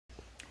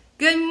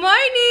Good morning!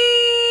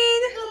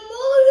 Good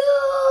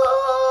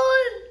morning!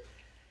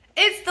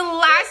 It's the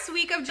last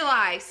week of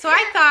July, so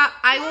I thought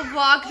I will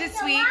vlog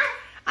this week.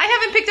 I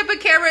haven't picked up a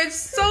camera in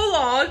so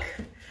long.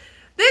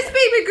 This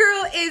baby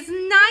girl is 9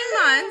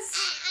 months.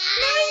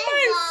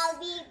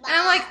 9 months! And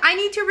I'm like, I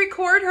need to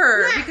record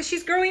her because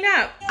she's growing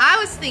up. I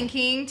was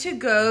thinking to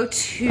go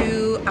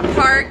to a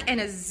park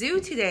and a zoo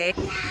today.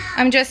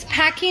 I'm just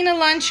packing a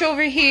lunch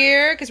over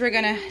here because we're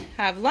gonna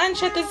have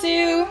lunch at the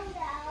zoo.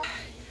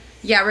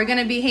 Yeah, we're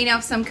gonna be hanging out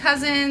with some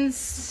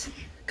cousins.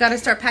 Gotta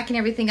start packing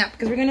everything up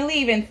because we're gonna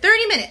leave in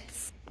 30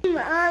 minutes.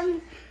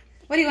 Mom.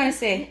 What do you wanna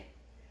say?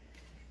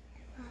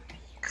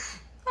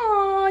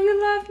 Oh, you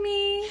love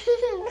me.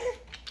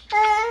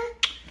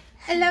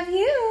 I love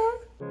you.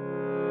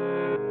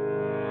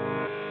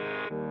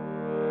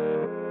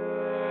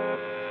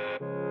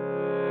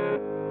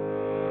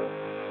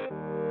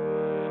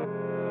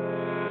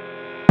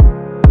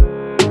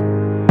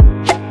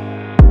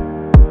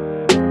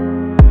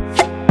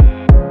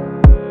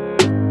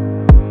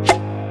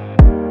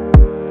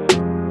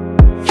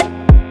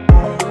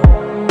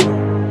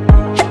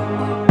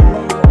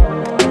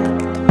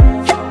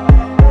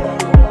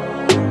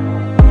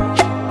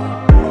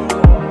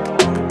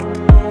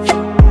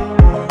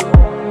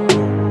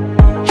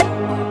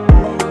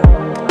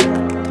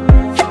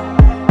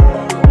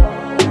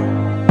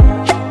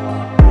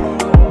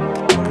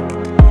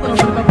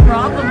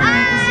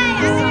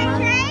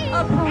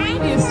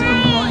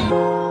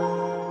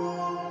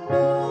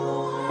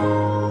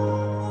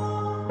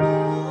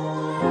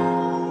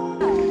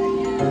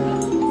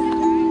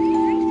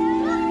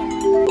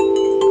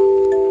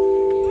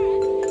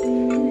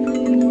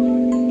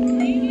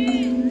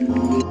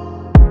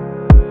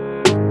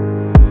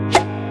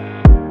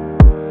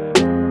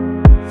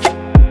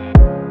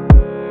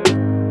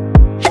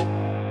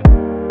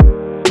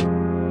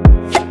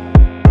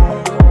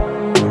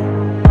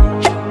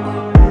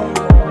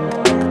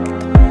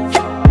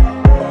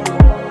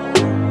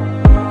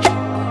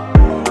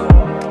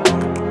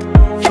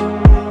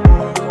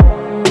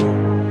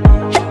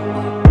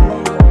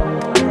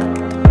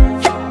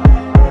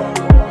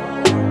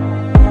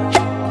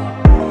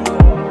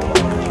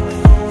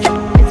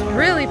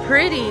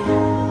 Pretty.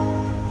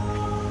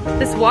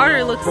 This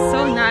water looks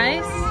so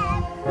nice.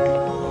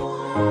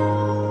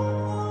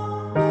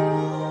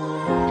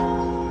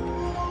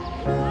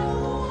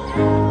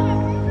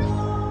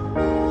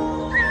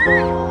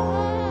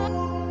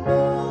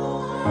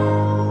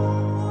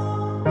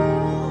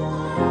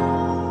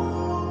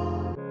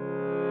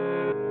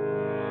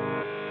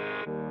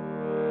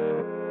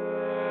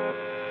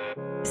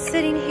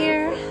 Sitting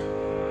here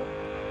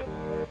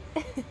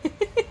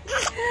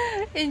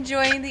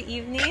enjoying the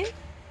evening.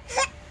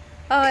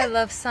 Oh, I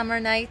love summer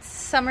nights,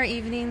 summer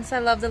evenings. I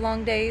love the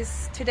long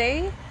days.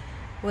 Today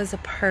was a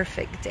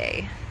perfect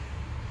day.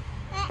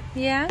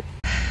 Yeah,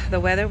 the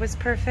weather was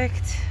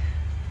perfect.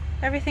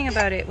 Everything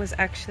about it was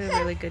actually a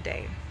really good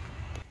day.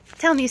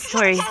 Tell me a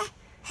story.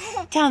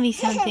 Tell me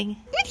something.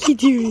 What are you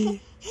doing?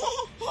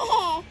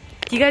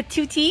 You got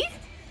 2 teeth?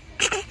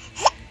 Do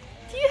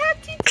you have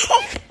 2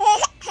 teeth?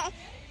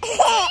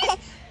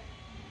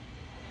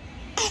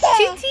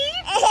 2 teeth?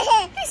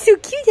 You're so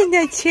cute in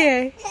that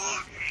chair.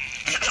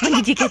 When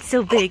did you get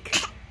so big?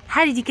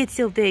 How did you get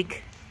so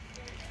big?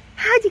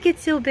 How did you get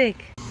so big?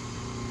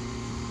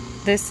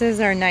 This is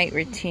our night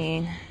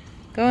routine.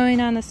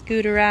 Going on a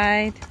scooter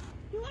ride.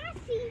 You want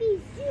to see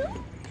me too?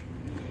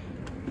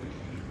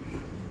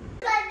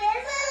 But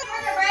this is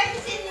for the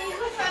breakfast and this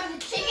was from the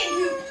chicken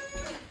coop.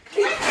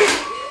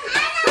 I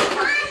don't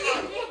want the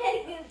chicken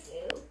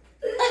coop.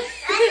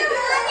 I don't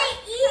want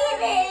to eat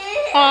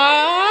it.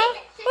 Aww,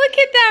 look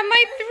at that.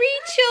 My 3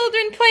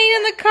 children playing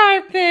on the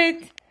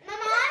carpet.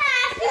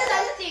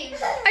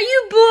 Are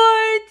you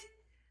bored?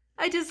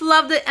 I just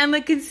love that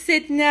Emma can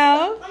sit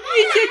now.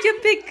 You're such a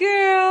big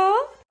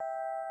girl.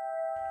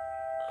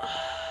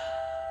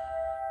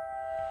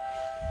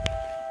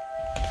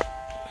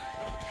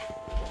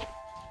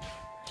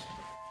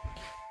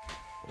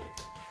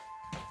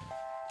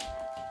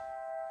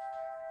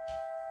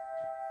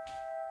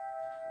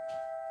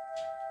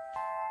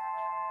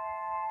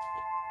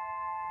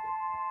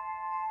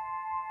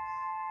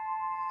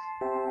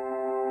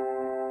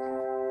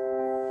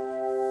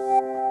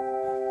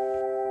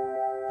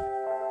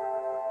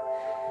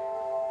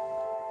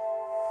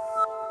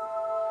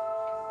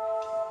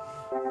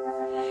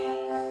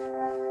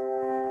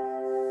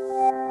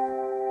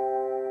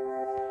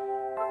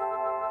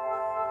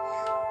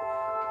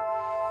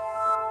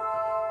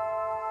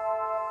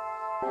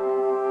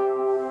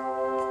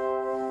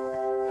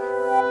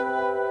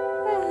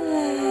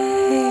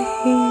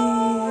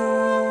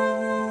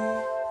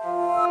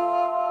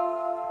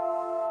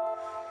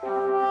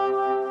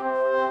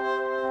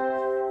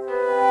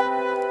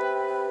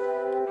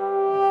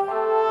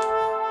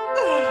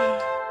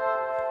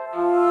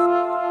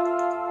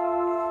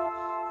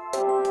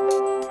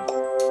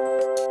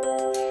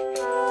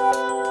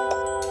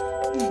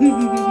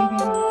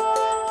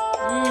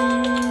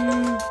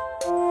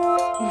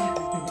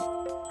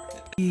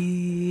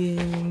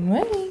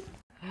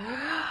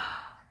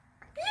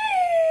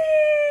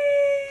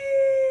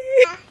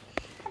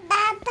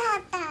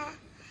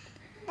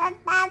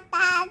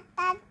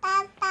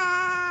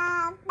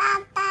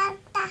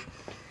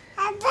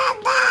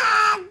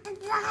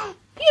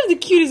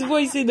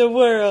 boys in the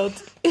world.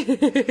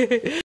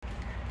 Good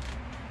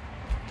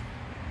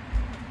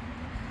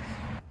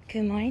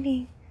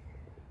morning.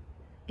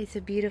 It's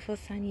a beautiful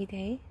sunny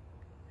day.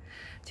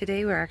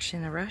 Today we're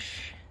actually in a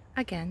rush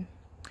again.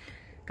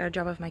 Got to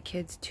drop off my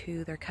kids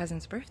to their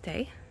cousin's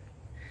birthday.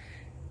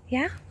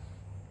 Yeah?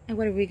 And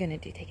what are we gonna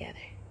do together?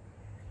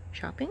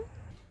 Shopping?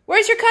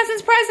 Where's your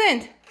cousin's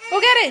present? Go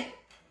get it.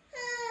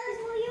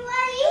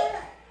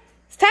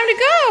 It's time to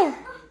go.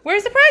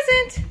 Where's the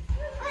present?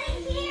 Right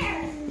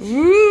here.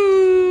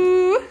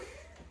 Ooh.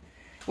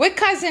 What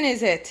cousin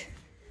is it?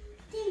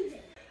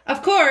 David.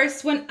 Of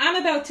course, when I'm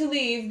about to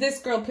leave, this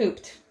girl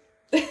pooped.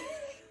 Yeah?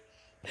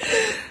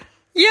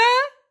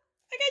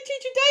 I gotta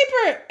change your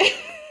diaper.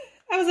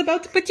 I was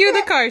about to put you in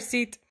the car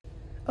seat.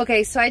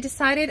 Okay, so I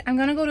decided I'm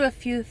gonna go to a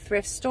few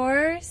thrift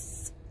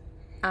stores.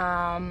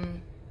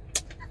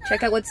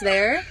 Check out what's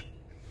there.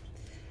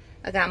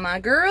 I got my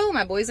girl,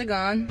 my boys are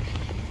gone.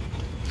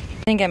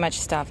 I didn't get much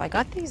stuff. I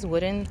got these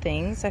wooden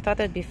things. I thought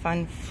that'd be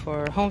fun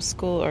for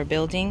homeschool or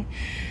building.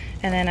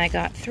 And then I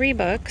got 3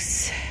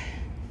 books.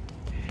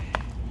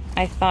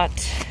 I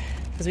thought,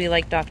 because we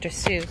like Dr.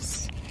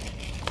 Seuss,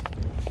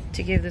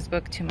 to give this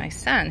book to my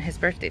son. His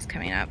birthday's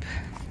coming up.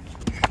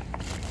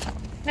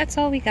 That's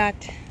all we got.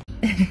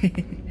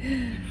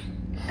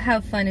 How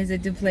fun is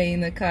it to play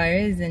in the car,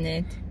 isn't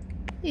it?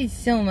 It's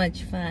so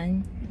much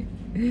fun.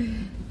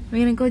 We're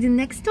gonna go to the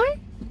next store? Are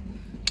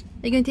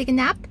you gonna take a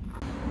nap?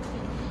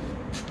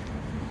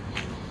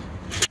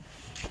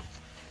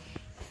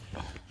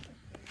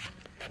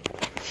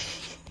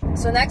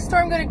 So next store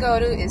I'm gonna go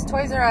to is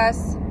Toys R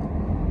Us.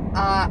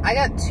 I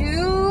got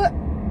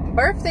 2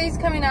 birthdays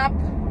coming up.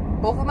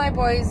 Both of my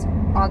boys,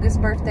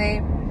 August birthday.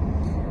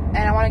 And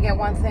I want to get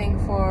one thing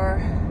for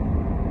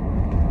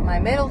my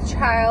middle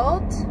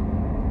child.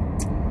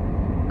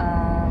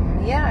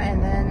 Yeah,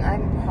 and then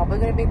I'm probably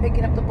going to be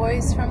picking up the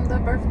boys from the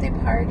birthday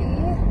party.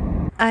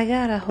 I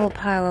got a whole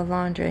pile of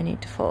laundry I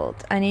need to fold.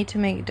 I need to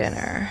make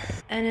dinner.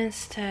 And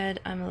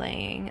instead, I'm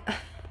laying.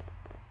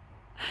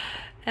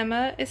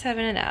 Emma is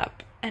having a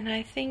nap, and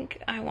I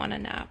think I want a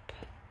nap.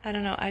 I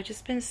don't know, I've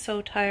just been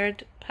so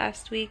tired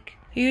past week.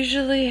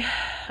 Usually,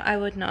 I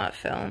would not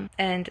film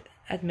and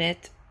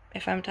admit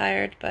if I'm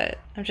tired, but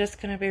I'm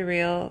just gonna be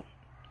real.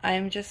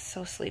 I'm just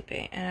so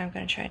sleepy, and I'm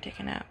gonna try to take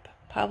a nap.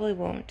 Probably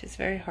won't. It's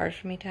very hard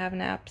for me to have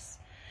naps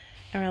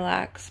and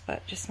relax,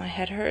 but just my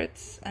head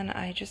hurts, and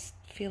I just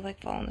feel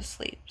like falling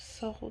asleep.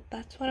 So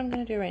that's what I'm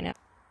gonna do right now.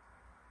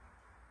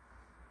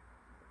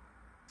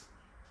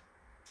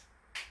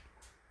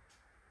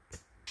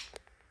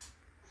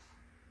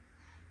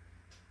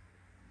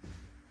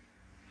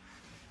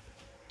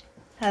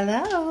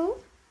 Hello?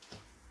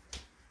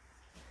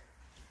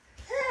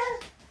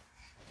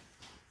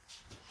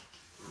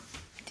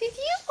 Did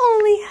you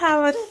only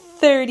have a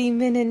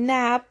 30-minute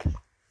nap?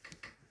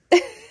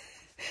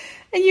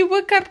 And you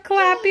woke up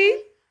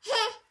clapping?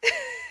 You're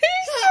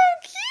so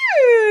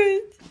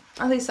cute!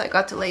 At least I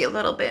got to lay a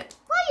little bit.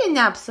 Why your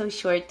nap so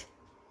short?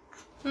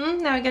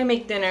 Now I gotta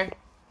make dinner.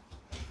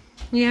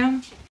 Yeah?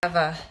 I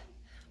have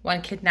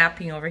one kid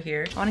napping over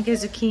here. I wanna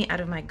get a zucchini out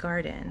of my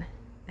garden.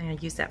 I'm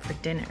gonna use that for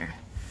dinner.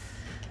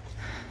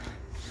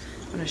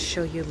 I'm gonna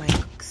show you my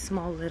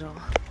small little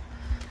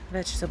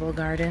vegetable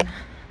garden.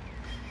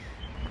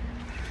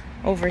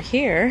 Over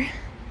here,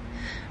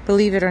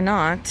 believe it or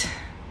not,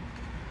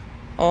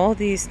 all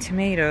these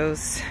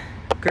tomatoes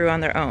grew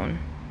on their own.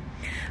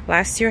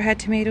 Last year I had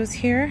tomatoes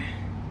here,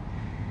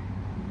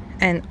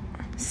 and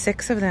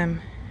 6 of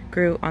them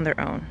grew on their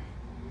own.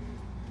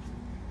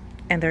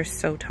 And they're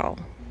so tall.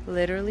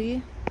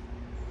 Literally,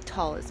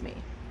 tall as me.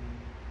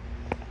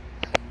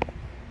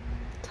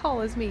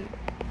 Tall as me.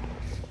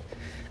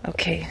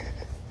 Okay,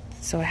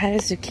 so I had a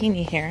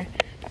zucchini here,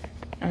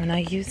 and I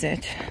use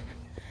it.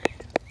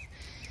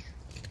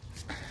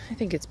 I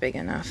think it's big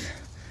enough.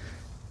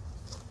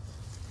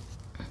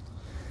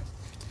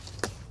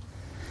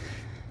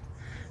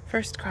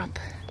 First crop.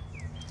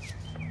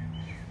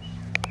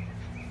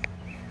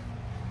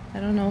 I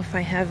don't know if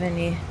I have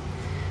any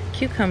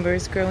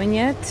cucumbers growing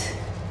yet.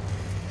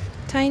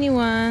 Tiny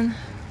one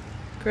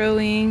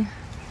growing.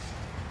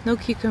 No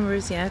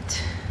cucumbers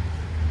yet.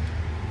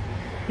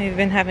 We've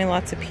been having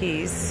lots of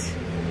peas.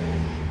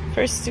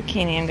 First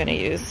zucchini I'm gonna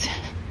use.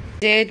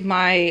 Did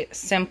my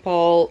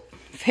simple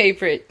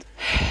favorite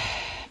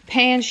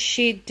pan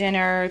sheet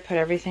dinner, put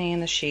everything in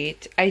the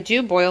sheet. I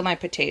do boil my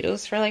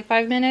potatoes for like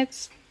 5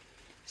 minutes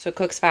so it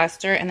cooks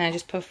faster, and then I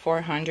just put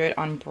 400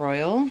 on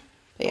broil.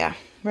 But yeah,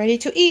 ready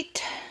to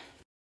eat.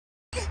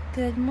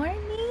 Good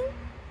morning.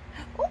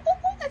 Oh,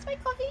 that's my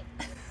coffee.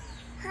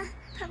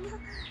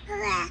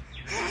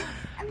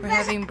 We're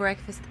having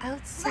breakfast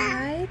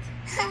outside.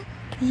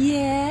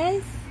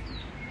 Yes.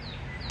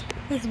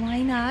 Because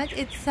why not?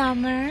 It's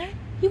summer.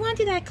 You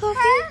wanted that coffee?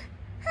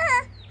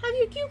 Have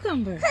your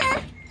cucumber.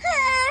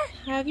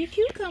 Have your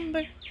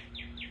cucumber.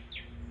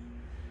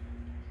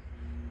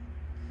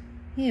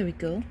 Here we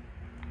go.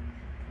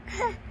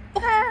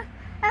 Oh.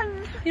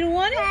 You don't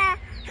want it?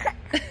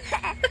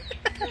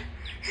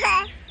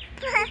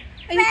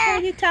 Are you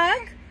trying to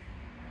talk?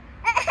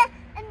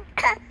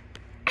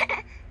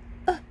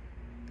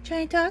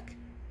 trying to talk?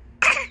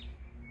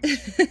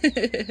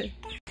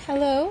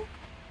 Hello?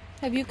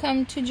 Have you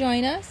come to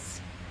join us?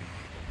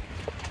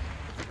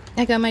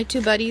 I got my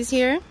two buddies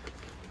here.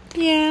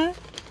 Yeah.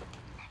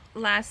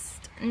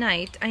 Last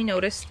night, I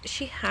noticed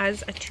she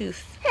has a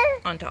tooth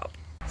on top.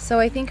 So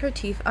I think her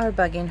teeth are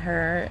bugging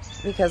her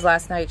because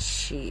last night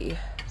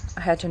I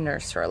had to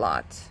nurse her a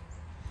lot.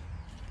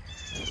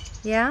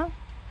 Yeah?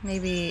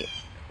 Maybe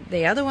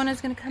the other one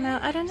is gonna come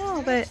out. I don't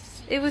know, but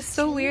it was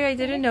so weird. I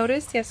didn't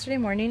notice yesterday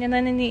morning, and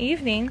then in the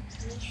evening,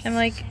 I'm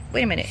like,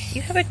 wait a minute,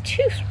 you have a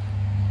tooth.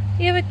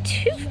 You have a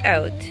tooth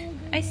out.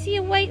 I see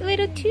a white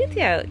little tooth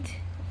out.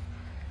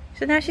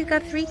 So now she's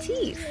got 3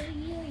 teeth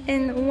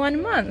in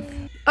 1 month.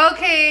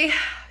 Okay,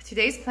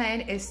 today's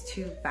plan is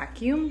to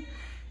vacuum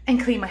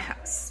and clean my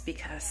house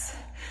because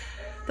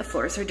the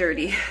floors are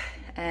dirty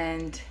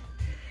and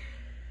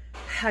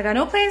I got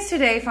no plans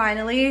today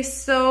finally,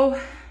 so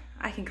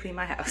I can clean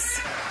my house.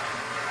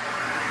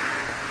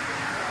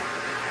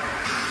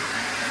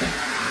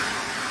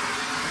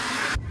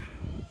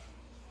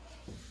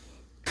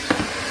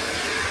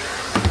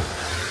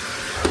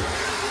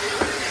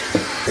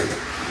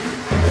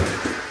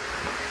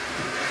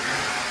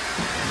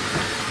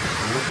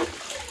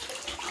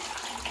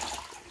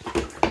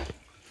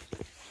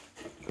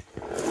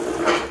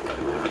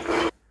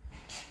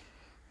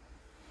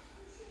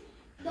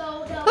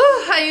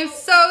 I am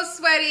so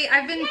sweaty.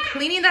 I've been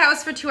cleaning the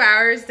house for 2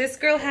 hours. This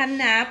girl had a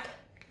nap.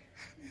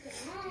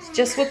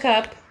 Just woke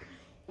up.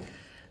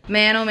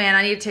 Man, oh man,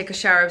 I need to take a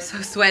shower. I'm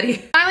so sweaty.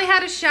 Finally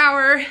had a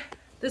shower.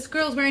 This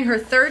girl's wearing her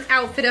 3rd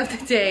outfit of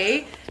the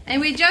day.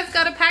 And we just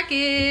got a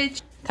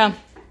package. Come.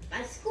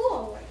 My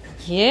schoolwork.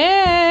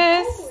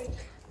 Yes.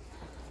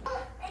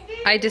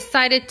 I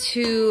decided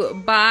to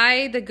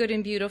buy the Good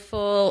and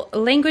Beautiful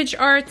language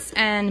arts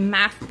and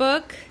math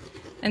book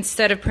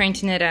instead of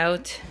printing it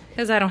out.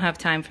 Because I don't have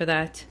time for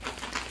that.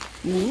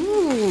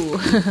 Ooh.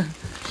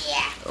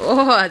 Yeah.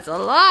 Oh, it's a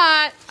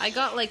lot. I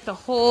got like the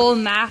whole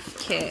math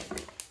kit.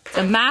 It's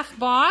a math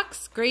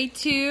box, grade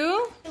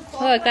 2.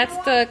 Look, that's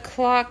the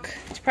clock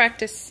to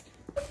practice.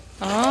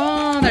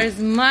 Oh, there's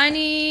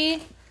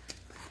money.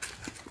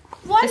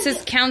 This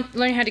is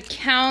learning how to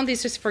count.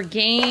 These are for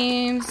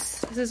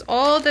games. This is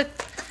all the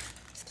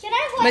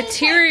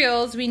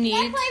materials we need.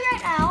 Can I play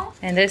right now?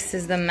 And this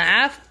is the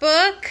math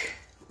book.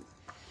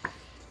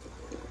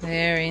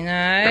 Very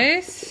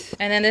nice.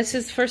 And then this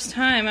is first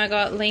time I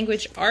got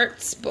language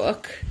arts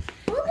book.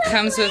 It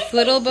comes with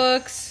little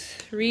books,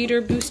 reader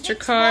booster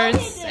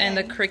cards, and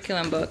the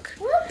curriculum book.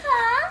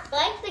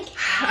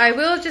 I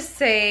will just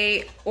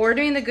say,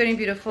 ordering the Good and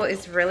Beautiful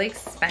is really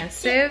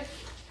expensive.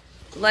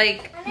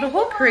 Like, the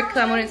whole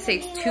curriculum, I wouldn't say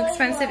it's too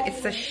expensive, it's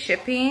the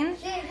shipping.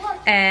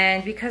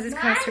 And because it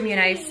comes from the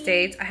United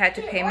States, I had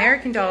to pay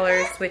American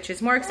dollars, which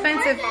is more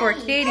expensive for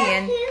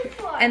Canadian.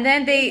 And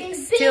then they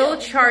still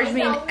charge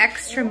me an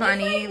extra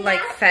money,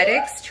 like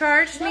FedEx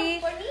charged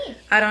me.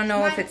 I don't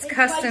know if it's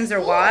customs or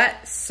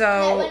what,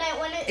 so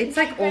it's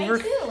like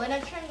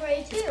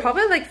it's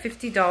probably like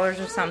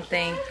 $50 or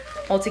something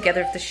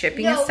altogether with the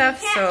shipping and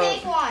stuff. So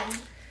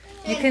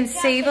you can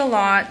save a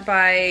lot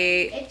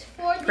by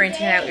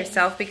printing it out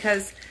yourself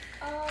because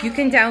you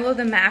can download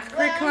the math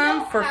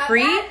curriculum for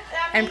free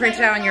and print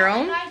it out on your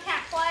own.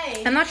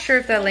 I'm not sure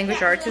if the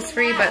language arts is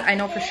free, but I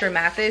know for sure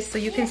math is, so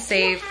you can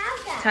save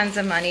tons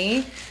of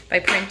money by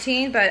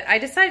printing. But I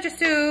decided just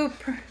to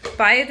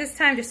buy it this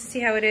time just to see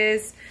how it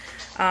is,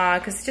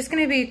 because it's just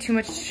going to be too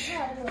much.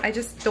 I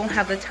just don't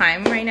have the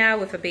time right now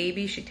with a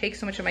baby. She takes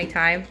so much of my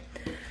time.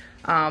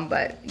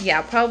 But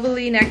yeah,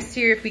 probably next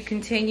year if we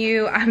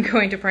continue, I'm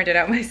going to print it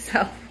out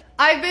myself.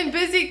 I've been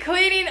busy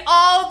cleaning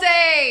all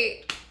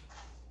day,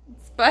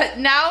 but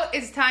now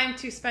it's time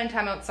to spend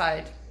time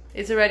outside.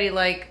 It's already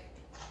like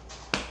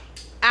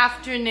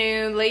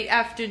afternoon, late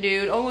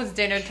afternoon, almost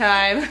dinner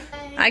time.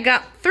 I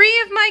got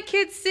 3 of my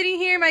kids sitting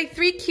here, my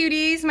 3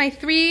 cuties, my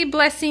 3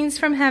 blessings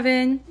from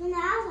heaven.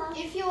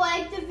 If you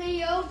like the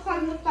video,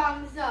 put the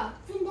thumbs up.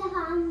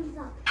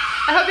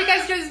 I hope you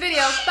guys enjoyed this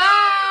video.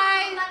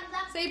 Bye!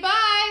 Say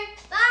bye!